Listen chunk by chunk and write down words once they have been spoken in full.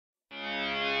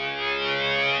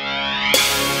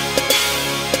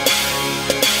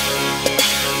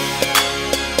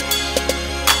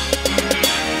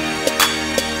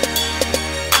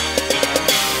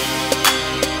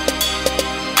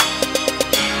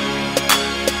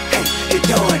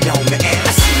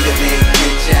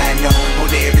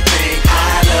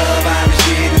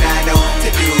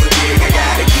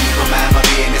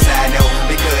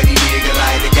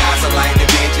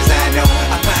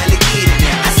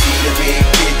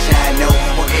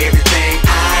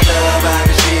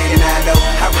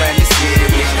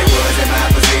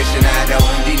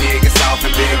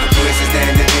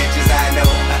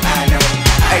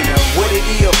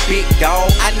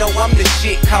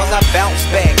cause I bounce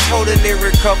back, totally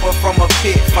recover from a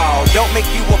pitfall. Don't make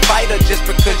you a fighter just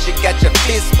because you got your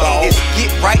fist ball. It's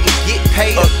get right and get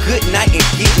paid, a good night and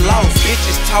get lost.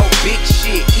 Bitches talk big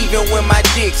shit, even when my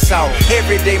dick's off.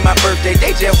 Every day my birthday,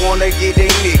 they just wanna get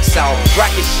their licks off.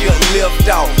 Rocket ship lift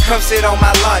off, come sit on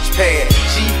my launch pad.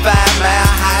 G5 mile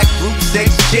high, group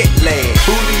sex jet lag.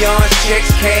 Bullions,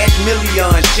 checks, cash,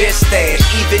 millions, just stash.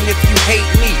 Even if you hate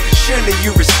me, surely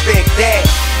you respect that.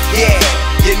 Yeah,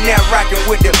 you're now rockin'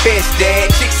 with the best, dad.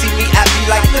 Chicks see me, I be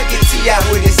like, look at T.I.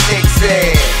 with his sex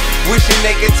ass. Wishing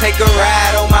they could take a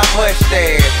ride on my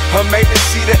mustache, or maybe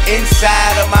see the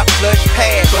inside of my plush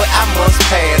pad. But I must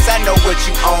pass, I know what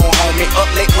you own, homie. Up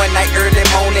late one night, early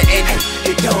morning, and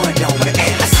it dawned on me.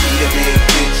 And I see the big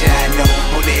picture, I know,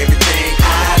 on everything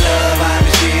I love. I'm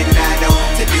the shit and I know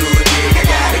to do it big. I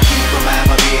gotta keep in mind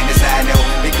my business, I know.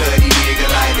 Because these niggas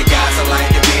like the guys, I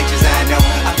like the bitches, I know.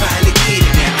 I finally get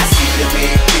it now, I see the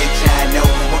big picture, I know,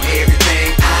 on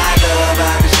everything I love.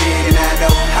 I'm the shit and I know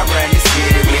I run the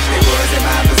city. Wish they was in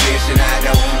my position, I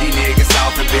know. These niggas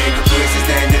soft and bigger pussies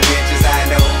than the bitches, I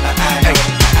know, I know.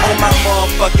 On my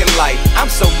motherfucking life, I'm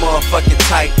so motherfucking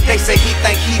tight. They say he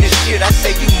think he the shit, I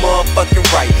say you motherfucking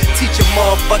right. Teach a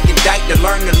motherfucking dyke to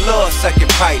learn to love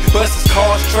sucking pipe. Buses,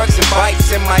 cars, trucks, and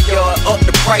bikes in my yard. Up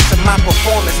the price of my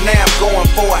performance, now I'm going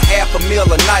for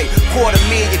 $500,000 a night.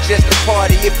 $250,000 just a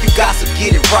party, if you gossip,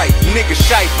 get it right. Nigga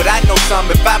shite, but I know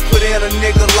something. If I put in a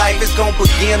nigga life, it's gon'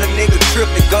 begin a nigga trip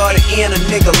to God to end a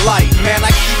nigga life. Man,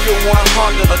 I keep it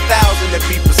 100, 1,000 to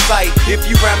be precise. If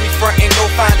you round me front and go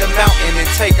find a mountain and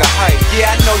take a hike.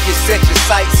 Yeah, I know you set your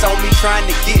sights on me trying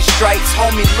to get stripes.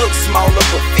 Homie look smaller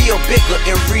but feel bigger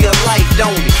in real life,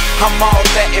 don't it? I'm all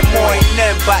that and more, ain't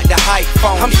nothing but the hype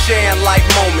phone. I'm sharing life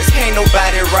moments, can't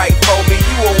nobody write for me.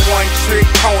 You a one trick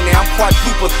pony, I'm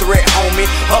quadruple threat, homie.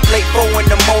 Up late 4 in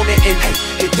the morning and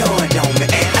it dawned on me.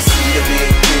 And I see the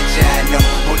big picture, I know,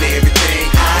 on everything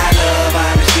I love.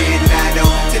 I'm the shit and I know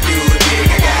to do it big.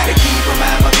 I gotta keep in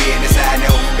mind my business, I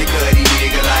know. Because these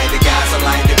niggas like the guys, I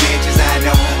like the bitches, I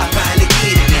know. I finally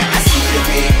get it now, I see the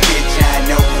big picture, I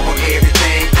know, on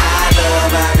everything I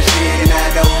love. I'm the shit and I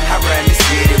know I run the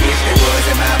city. Wish they was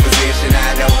in my position, I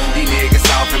know. These niggas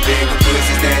soft and bigger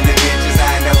pussies than the bitches,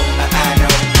 I know, I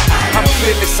know. I'm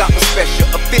feeling something special,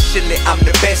 officially I'm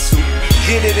the best suit.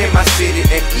 Get it in my city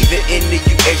and even in the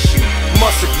USU.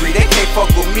 Must agree, they can't fuck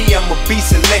with me, I'm a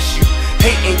beast unless you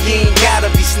hating, you ain't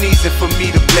gotta be sneezing for me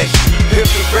to bless you. If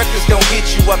the records don't hit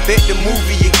you, I bet the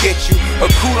movie will get you. A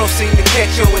coup don't seem to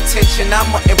catch your attention,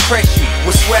 I'ma impress you.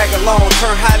 With swag alone,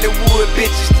 turn Hollywood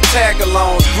bitches to tag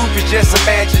alongs. Groupies just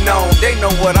imagine on, they know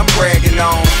what I'm bragging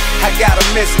on. I got a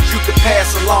message you can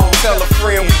pass along. Tell a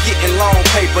friend we getting long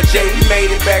paper. Jay, we made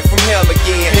it back from hell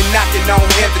again. And knocking on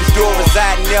heaven's door,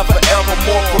 residing there forever.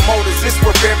 More promoters, it's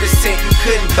worth every cent. You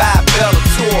couldn't buy a better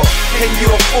tour. And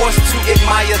you're forced to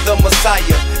admire the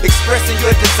Messiah. Expressing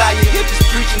your desire, you're just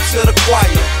preaching to the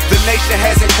choir. The nation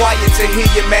has inquired to hear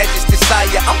your majesty's sire.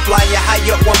 I'm flying high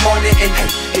up one morning and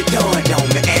it dawned on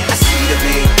me. And I see the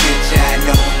big picture, I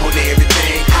know, on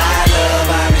everything I